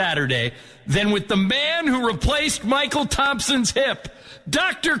start your Saturday than with the man who replaced Michael Thompson's hip,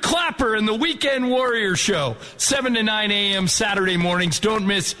 Dr. Clapper and the Weekend Warrior Show, 7 to 9 a.m. Saturday mornings. Don't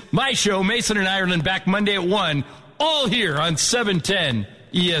miss my show, Mason and Ireland, back Monday at 1, all here on 710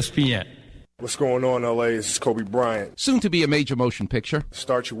 ESPN. What's going on, LA? This is Kobe Bryant. Soon to be a major motion picture.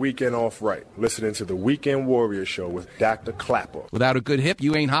 Start your weekend off right. Listening to the Weekend Warrior Show with Dr. Clapper. Without a good hip,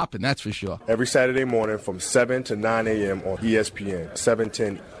 you ain't hopping, that's for sure. Every Saturday morning from 7 to 9 a.m. on ESPN,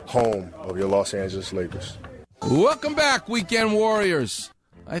 710, home of your Los Angeles Lakers. Welcome back, Weekend Warriors.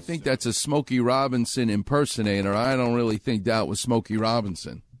 I think that's a Smokey Robinson impersonator. I don't really think that was Smokey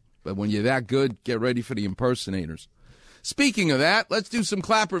Robinson. But when you're that good, get ready for the impersonators. Speaking of that, let's do some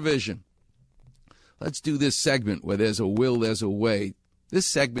Clapper vision. Let's do this segment where there's a will, there's a way. This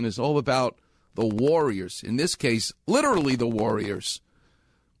segment is all about the Warriors. In this case, literally the Warriors.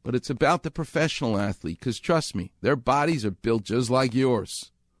 But it's about the professional athlete, because trust me, their bodies are built just like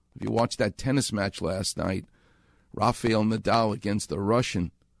yours. If you watched that tennis match last night, Rafael Nadal against the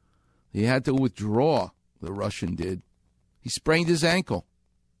Russian, he had to withdraw, the Russian did. He sprained his ankle.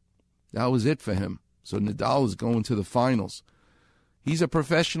 That was it for him. So Nadal is going to the finals. He's a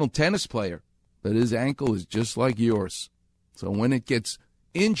professional tennis player, but his ankle is just like yours. So when it gets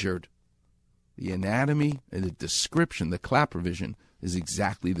injured, the anatomy and the description, the Clapper vision, is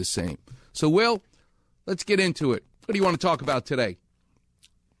exactly the same. So, Will, let's get into it. What do you want to talk about today?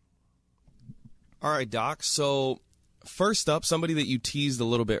 All right, Doc. So, first up, somebody that you teased a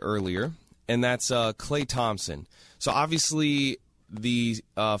little bit earlier, and that's Klay Thompson. So, obviously, the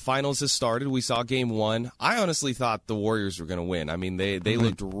finals has started. We saw Game 1. I honestly thought the Warriors were going to win. I mean, they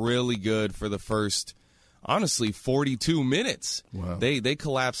looked really good for the first, honestly, 42 minutes. Wow. They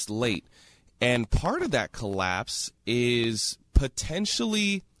collapsed late. And part of that collapse is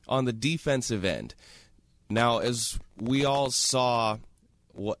potentially on the defensive end. Now, as we all saw,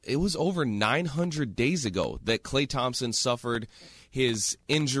 it was over 900 days ago that Klay Thompson suffered his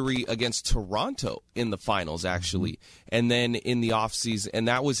injury against Toronto in the finals, actually. And then in the offseason, and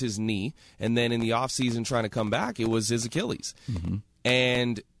that was his knee. And then in the offseason trying to come back, it was his Achilles.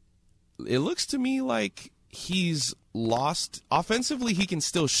 And it looks to me like he's lost. Offensively, he can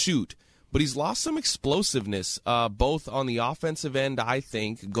still shoot, but he's lost some explosiveness, both on the offensive end, I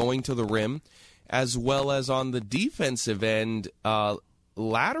think, going to the rim, as well as on the defensive end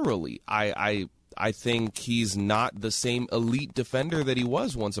laterally. I think he's not the same elite defender that he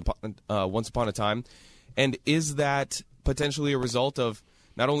was once upon a time. And is that potentially a result of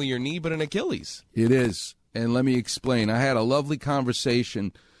not only your knee, but an Achilles? It is. And let me explain. I had a lovely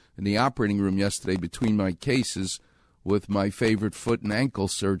conversation in the operating room yesterday between my cases with my favorite foot and ankle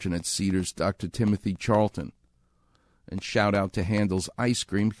surgeon at Cedars, Dr. Timothy Charlton. And shout out to Handel's Ice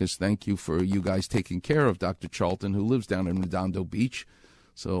Cream, because thank you for you guys taking care of Dr. Charlton, who lives down in Redondo Beach.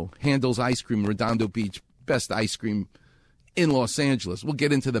 So Handel's Ice Cream, Redondo Beach, best ice cream in Los Angeles. We'll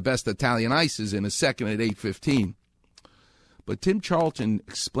get into the best Italian ices in a second at 8:15. But Tim Charlton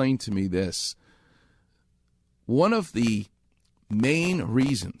explained to me this. One of the main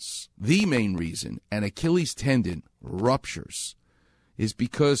reasons, an Achilles tendon ruptures is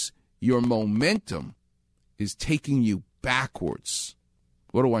because your momentum is taking you backwards.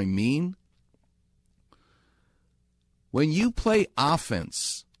 What do I mean? When you play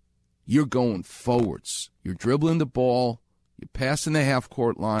offense, you're going forwards. You're dribbling the ball, you're passing the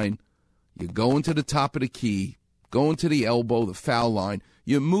half-court line, you're going to the top of the key, going to the elbow, the foul line.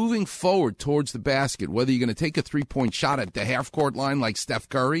 You're moving forward towards the basket, whether you're going to take a three-point shot at the half-court line like Steph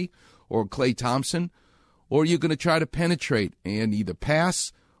Curry or Klay Thompson, or you're going to try to penetrate and either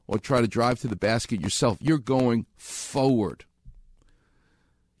pass or try to drive to the basket yourself. You're going forward.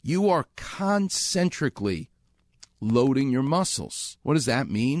 You are concentrically loading your muscles. What does that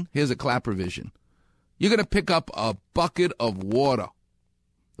mean? Here's a Clapper vision. You're going to pick up a bucket of water.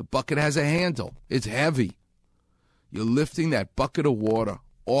 The bucket has a handle. It's heavy. You're lifting that bucket of water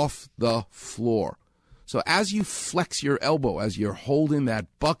off the floor. So as you flex your elbow, as you're holding that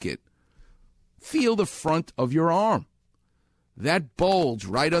bucket, Feel the front of your arm. That bulge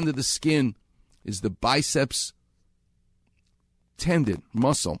right under the skin is the biceps tendon,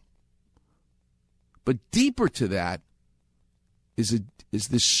 muscle. But deeper to that is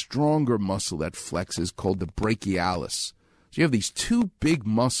this stronger muscle that flexes called the brachialis. So you have these two big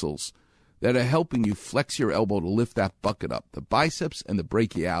muscles that are helping you flex your elbow to lift that bucket up, the biceps and the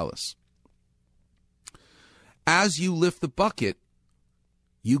brachialis. As you lift the bucket,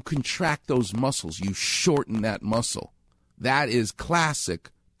 you contract those muscles. You shorten that muscle. That is classic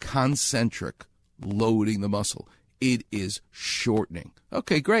concentric loading the muscle. It is shortening.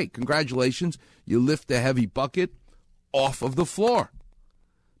 Okay, great. Congratulations. You lift the heavy bucket off of the floor.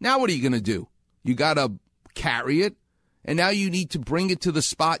 Now what are you going to do? You got to carry it, and now you need to bring it to the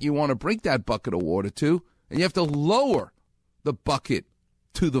spot you want to bring that bucket of water to, and you have to lower the bucket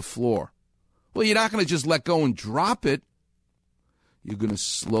to the floor. Well, you're not going to just let go and drop it. You're going to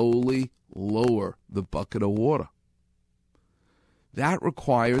slowly lower the bucket of water. That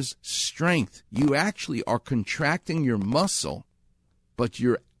requires strength. You actually are contracting your muscle, but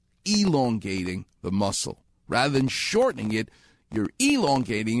you're elongating the muscle. Rather than shortening it, you're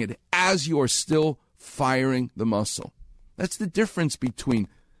elongating it as you're still firing the muscle. That's the difference between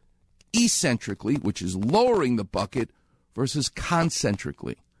eccentrically, which is lowering the bucket, versus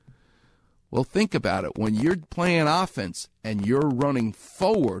concentrically. Well, think about it. When you're playing offense and you're running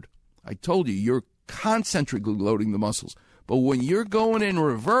forward, I told you, you're concentrically loading the muscles. But when you're going in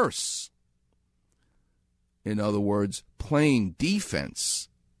reverse, in other words, playing defense,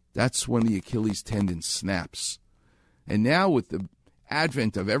 that's when the Achilles tendon snaps. And now with the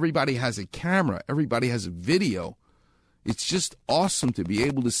advent of everybody has a camera, everybody has a video, it's just awesome to be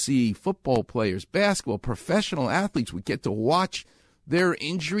able to see football players, basketball, professional athletes. We get to watch their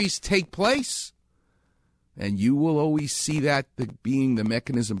injuries take place. And you will always see that being the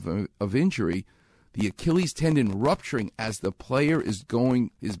mechanism of injury, the Achilles tendon rupturing as the player is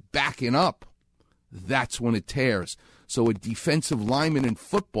backing up. That's when it tears. So a defensive lineman in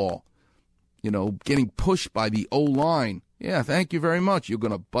football, getting pushed by the O-line, yeah, thank you very much. You're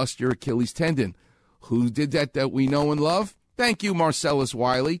going to bust your Achilles tendon. Who did that we know and love? Thank you, Marcellus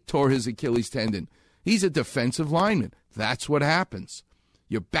Wiley, tore his Achilles tendon. He's a defensive lineman. That's what happens.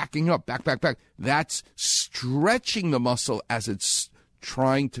 You're backing up, back. That's stretching the muscle as it's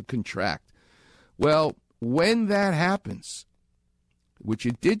trying to contract. Well, when that happens, which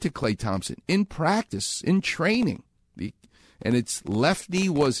it did to Klay Thompson, in practice, in training, and its left knee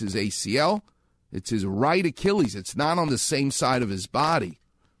was his ACL, it's his right Achilles. It's not on the same side of his body.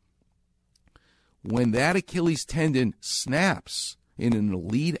 When that Achilles tendon snaps in an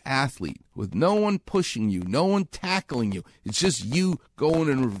elite athlete with no one pushing you, no one tackling you, it's just you going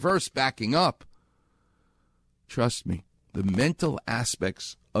in reverse, backing up, trust me, the mental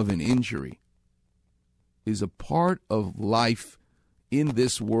aspects of an injury is a part of life in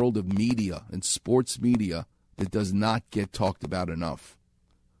this world of media and sports media that does not get talked about enough.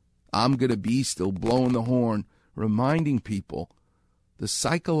 I'm going to be still blowing the horn, reminding people the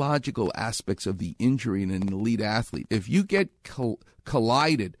psychological aspects of the injury in an elite athlete. If you get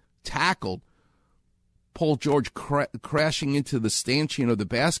collided, tackled, Paul George crashing into the stanchion of the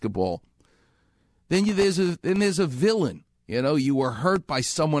basketball, then there's a villain. You were hurt by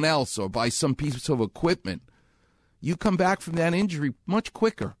someone else or by some piece of equipment. You come back from that injury much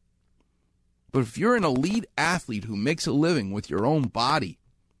quicker. But if you're an elite athlete who makes a living with your own body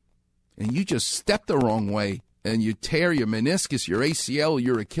and you just step the wrong way and you tear your meniscus, your ACL,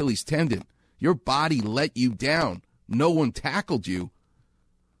 your Achilles tendon, your body let you down, no one tackled you,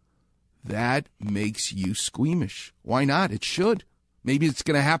 that makes you squeamish. Why not? It should. Maybe it's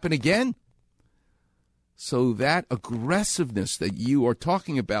going to happen again. So that aggressiveness that you are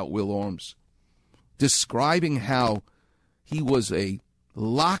talking about, Will Orms, describing how he was a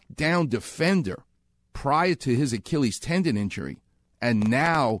lockdown defender prior to his Achilles tendon injury and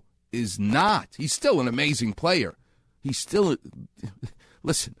now is not. He's still an amazing player. He's still,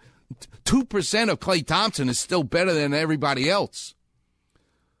 listen, 2% of Klay Thompson is still better than everybody else.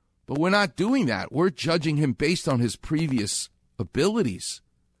 But we're not doing that. We're judging him based on his previous abilities.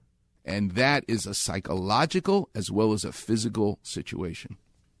 And that is a psychological as well as a physical situation.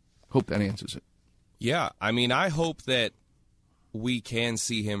 Hope that answers it. Yeah, I hope that we can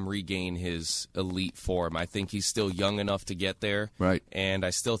see him regain his elite form. I think he's still young enough to get there. Right. And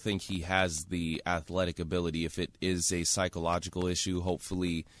I still think he has the athletic ability. If it is a psychological issue,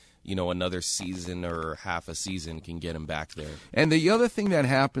 hopefully, another season or half a season can get him back there. And the other thing that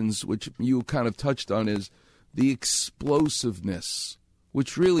happens, which you kind of touched on, is the explosiveness,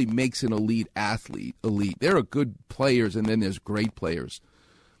 which really makes an elite athlete elite. There are good players and then there's great players.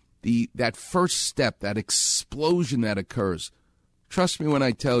 that first step, that explosion that occurs. Trust me when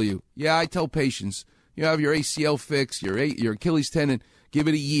I tell you. Yeah, I tell patients, you have your ACL fixed, your Achilles tendon, give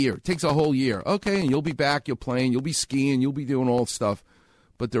it a year. It takes a whole year. Okay, and you'll be back, you'll playing, you'll be skiing, you'll be doing all stuff.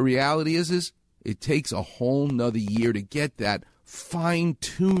 But the reality is it takes a whole nother year to get that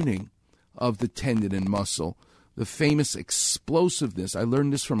fine-tuning of the tendon and muscle. The famous explosiveness. I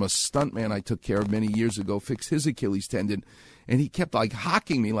learned this from a stuntman I took care of many years ago, fixed his Achilles tendon, and he kept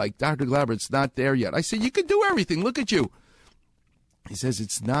hocking me like, Dr. Clapper, it's not there yet. I said, you can do everything. Look at you. He says,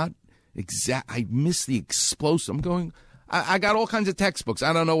 it's not exact. I miss the explosive. I'm going, I got all kinds of textbooks.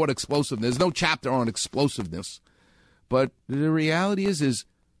 I don't know what explosiveness. There's no chapter on explosiveness. But the reality is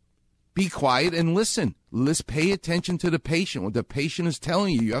be quiet and listen. Let's pay attention to the patient. What the patient is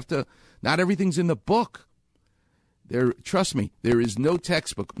telling you, you have to, not everything's in the book. Trust me, there is no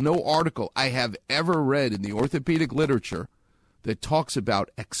textbook, no article I have ever read in the orthopedic literature that talks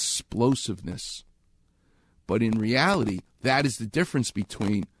about explosiveness. But in reality, that is the difference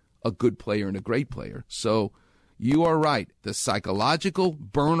between a good player and a great player. So you are right. The psychological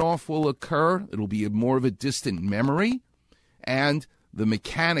burn-off will occur. It'll be more of a distant memory. And the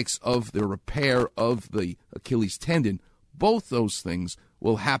mechanics of the repair of the Achilles tendon, both those things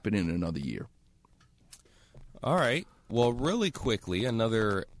will happen in another year. All right. Well, really quickly,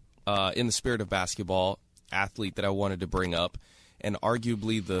 another, in the spirit of basketball, athlete that I wanted to bring up, and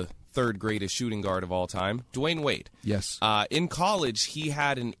arguably the third greatest shooting guard of all time, Dwayne Wade. Yes. In college, he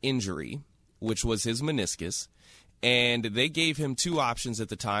had an injury, which was his meniscus, and they gave him two options at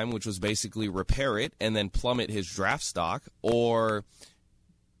the time, which was basically repair it and then plummet his draft stock, or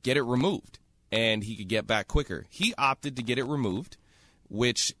get it removed, and he could get back quicker. He opted to get it removed,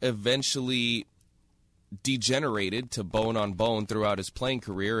 which eventually degenerated to bone on bone throughout his playing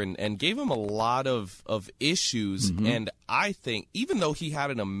career and gave him a lot of issues. Mm-hmm. And I think, even though he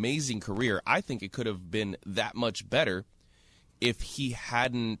had an amazing career, I think it could have been that much better if he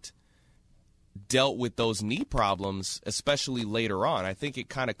hadn't dealt with those knee problems, especially later on. I think it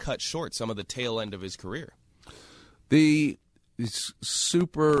kind of cut short some of the tail end of his career. It's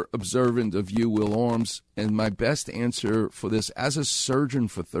super observant of you, Will Orms, and my best answer for this, as a surgeon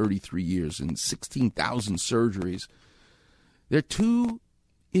for 33 years and 16,000 surgeries, there are two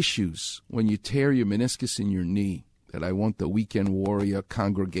issues when you tear your meniscus in your knee that I want the Weekend Warrior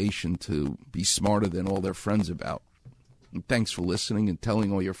congregation to be smarter than all their friends about. And thanks for listening and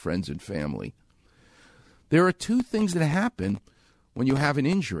telling all your friends and family. There are two things that happen when you have an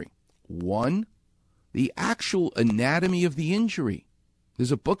injury. One, the actual anatomy of the injury.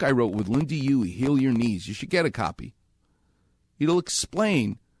 There's a book I wrote with Lindy Huey, Heal Your Knees. You should get a copy. It'll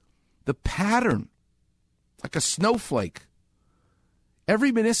explain the pattern, like a snowflake.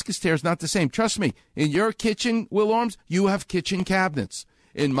 Every meniscus tear is not the same. Trust me, in your kitchen, Will Orms, you have kitchen cabinets.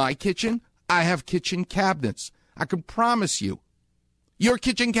 In my kitchen, I have kitchen cabinets. I can promise you, your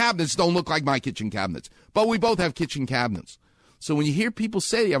kitchen cabinets don't look like my kitchen cabinets, but we both have kitchen cabinets. So when you hear people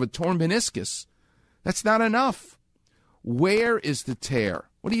say you have a torn meniscus, that's not enough. Where is the tear?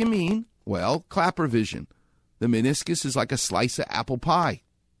 What do you mean? Well, Clapper vision. The meniscus is like a slice of apple pie.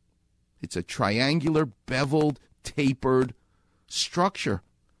 It's a triangular, beveled, tapered structure.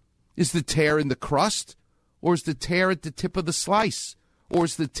 Is the tear in the crust? Or is the tear at the tip of the slice? Or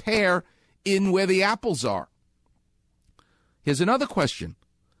is the tear in where the apples are? Here's another question.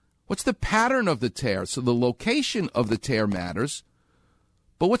 What's the pattern of the tear? So the location of the tear matters.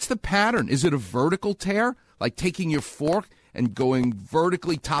 But what's the pattern? Is it a vertical tear, like taking your fork and going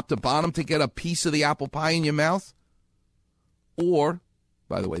vertically top to bottom to get a piece of the apple pie in your mouth? Or,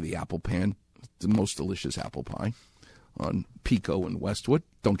 by the way, the apple pan, the most delicious apple pie on Pico and Westwood.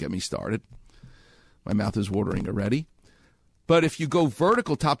 Don't get me started. My mouth is watering already. But if you go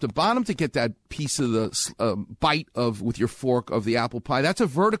vertical top to bottom to get that piece of the bite of with your fork of the apple pie, that's a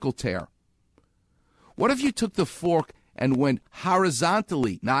vertical tear. What if you took the fork and went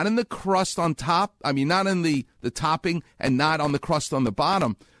horizontally, not in the crust on top, not in the topping and not on the crust on the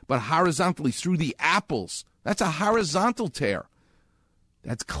bottom, but horizontally through the apples? That's a horizontal tear.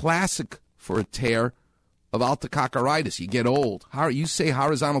 That's classic for a tear of altococcaritis. You get old. You say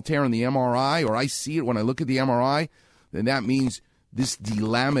horizontal tear in the MRI, or I see it when I look at the MRI, then that means this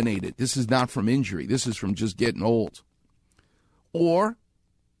delaminated. This is not from injury. This is from just getting old. Or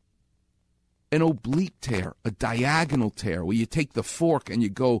an oblique tear, a diagonal tear, where you take the fork and you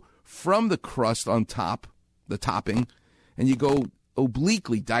go from the crust on top, the topping, and you go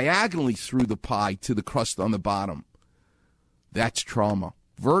obliquely, diagonally through the pie to the crust on the bottom. That's trauma.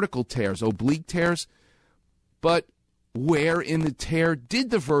 Vertical tears, oblique tears, but where in the tear did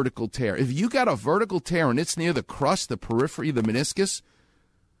the vertical tear? If you got a vertical tear and it's near the crust, the periphery, the meniscus,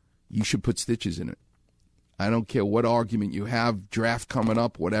 you should put stitches in it. I don't care what argument you have, draft coming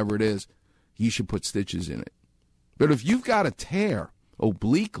up, whatever it is, you should put stitches in it. But if you've got a tear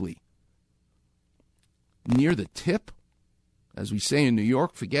obliquely near the tip, as we say in New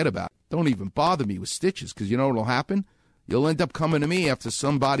York, forget about it. Don't even bother me with stitches, because you know what will happen? You'll end up coming to me after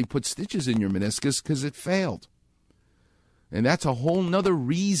somebody put stitches in your meniscus because it failed. And that's a whole nother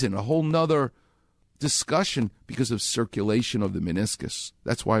reason, a whole nother discussion, because of circulation of the meniscus.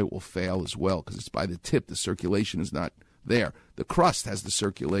 That's why it will fail as well, because it's by the tip. The circulation is not there. The crust has the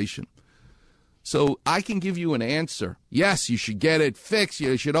circulation. So I can give you an answer. Yes, you should get it fixed.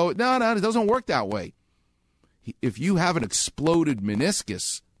 You should. No, it doesn't work that way. If you have an exploded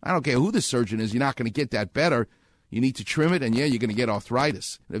meniscus, I don't care who the surgeon is, you're not going to get that better. You need to trim it, and yeah, you're going to get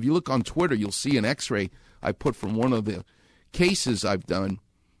arthritis. And if you look on Twitter, you'll see an x-ray I put from one of the cases I've done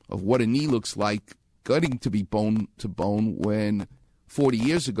of what a knee looks like getting to be bone to bone when 40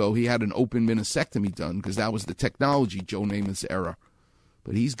 years ago he had an open meniscectomy done, because that was the technology, Joe Namath's era.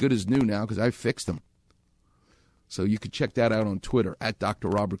 But he's good as new now because I fixed him. So you can check that out on Twitter, at Dr.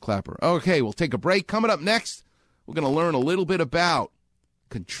 Robert Clapper. Okay, we'll take a break. Coming up next, we're going to learn a little bit about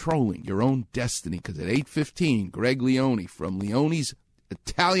controlling your own destiny, because at 8:15, Greg Leone from Leone's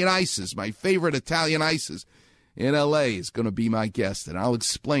Italian Ices, my favorite Italian ices in L.A., is going to be my guest, and I'll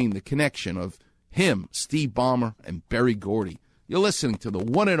explain the connection of him, Steve Ballmer, and Berry Gordy. You're listening to the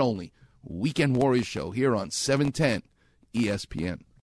one and only Weekend Warriors Show here on 710 ESPN.